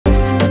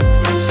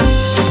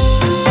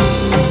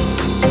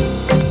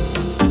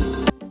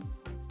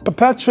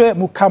Perpetue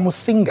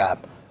Mukamusinga,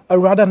 a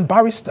Rwandan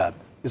barista,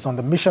 is on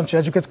the mission to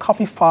educate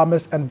coffee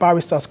farmers and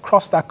baristas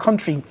across that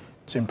country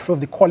to improve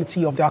the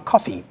quality of their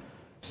coffee.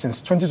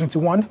 Since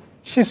 2021,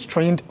 she's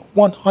trained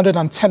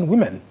 110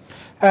 women,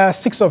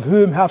 6 of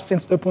whom have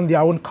since opened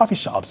their own coffee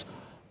shops.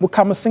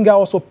 Mukamusinga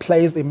also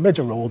plays a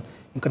major role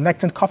in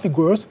connecting coffee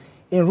growers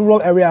in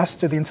rural areas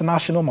to the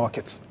international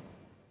markets.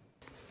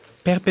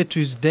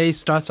 Perpetue's day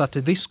starts at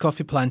this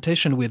coffee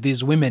plantation with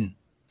these women,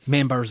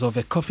 members of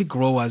a coffee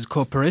growers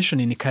corporation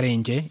in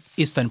Karenge,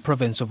 eastern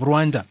province of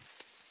Rwanda.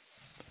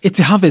 It's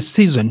harvest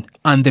season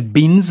and the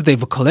beans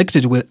they've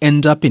collected will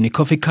end up in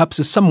coffee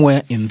cups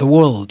somewhere in the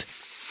world.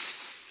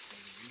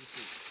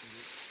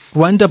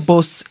 Rwanda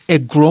boasts a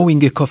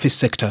growing coffee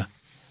sector.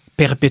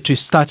 Perpetue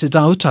started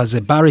out as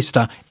a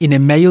barista in a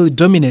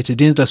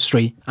male-dominated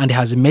industry and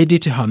has made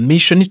it her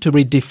mission to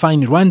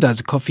redefine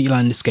Rwanda's coffee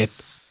landscape.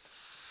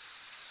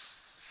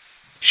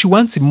 She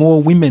wants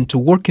more women to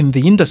work in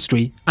the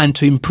industry and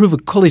to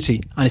improve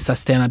quality and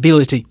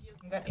sustainability.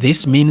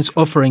 This means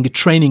offering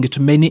training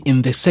to many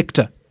in the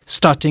sector,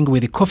 starting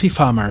with the coffee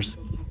farmers.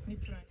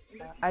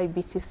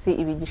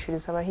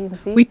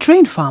 We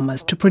train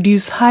farmers to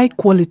produce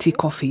high-quality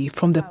coffee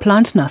from the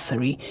plant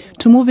nursery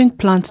to moving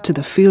plants to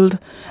the field,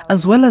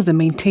 as well as the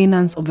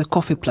maintenance of the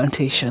coffee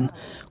plantation.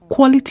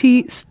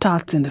 Quality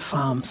starts in the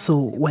farm, so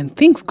when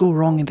things go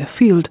wrong in the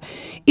field,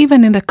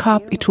 even in the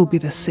cup, it will be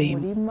the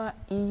same.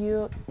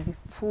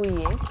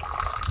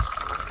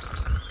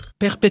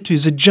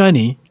 Perpetue's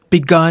journey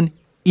began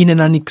in an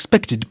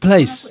unexpected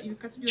place.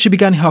 She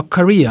began her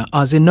career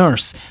as a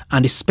nurse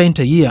and spent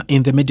a year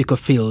in the medical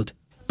field,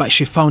 but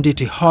she found it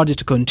hard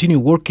to continue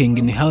working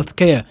in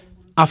healthcare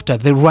after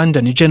the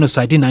Rwandan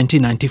genocide in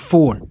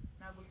 1994.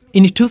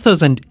 In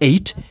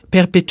 2008,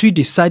 Perpetue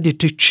decided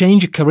to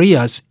change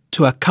careers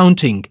to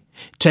accounting,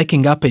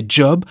 taking up a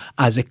job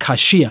as a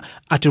cashier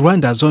at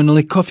Rwanda's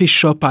only coffee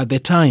shop at the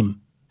time.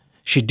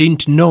 She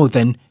didn't know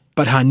then,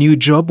 but her new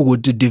job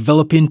would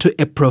develop into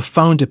a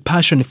profound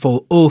passion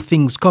for all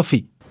things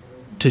coffee.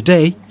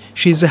 Today,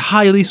 she is a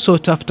highly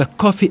sought-after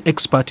coffee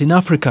expert in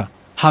Africa,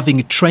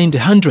 having trained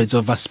hundreds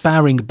of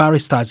aspiring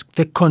baristas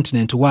the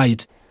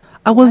continent-wide.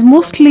 I was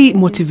mostly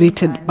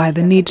motivated by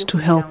the need to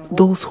help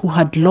those who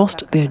had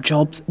lost their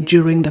jobs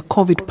during the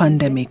COVID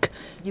pandemic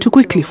to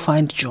quickly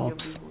find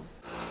jobs.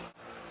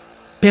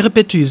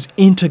 Perpetue's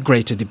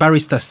integrated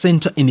barista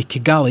center in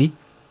Kigali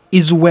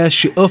is where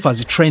she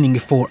offers training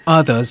for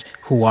others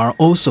who are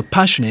also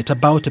passionate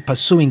about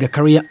pursuing a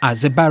career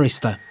as a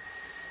barista.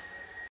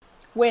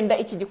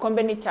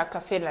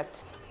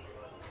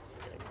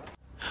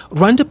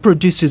 Rwanda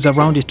produces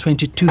around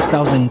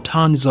 22,000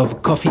 tons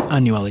of coffee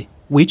annually,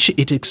 which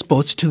it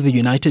exports to the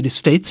United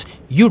States,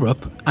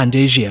 Europe and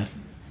Asia.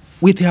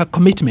 With her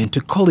commitment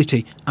to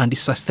quality and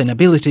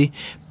sustainability,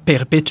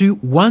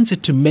 Perpetue wants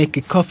to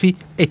make coffee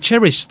a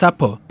cherished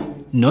staple,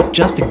 not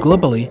just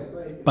globally,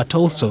 but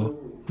also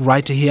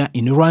right here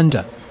in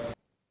Rwanda.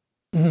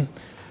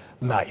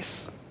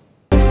 Nice.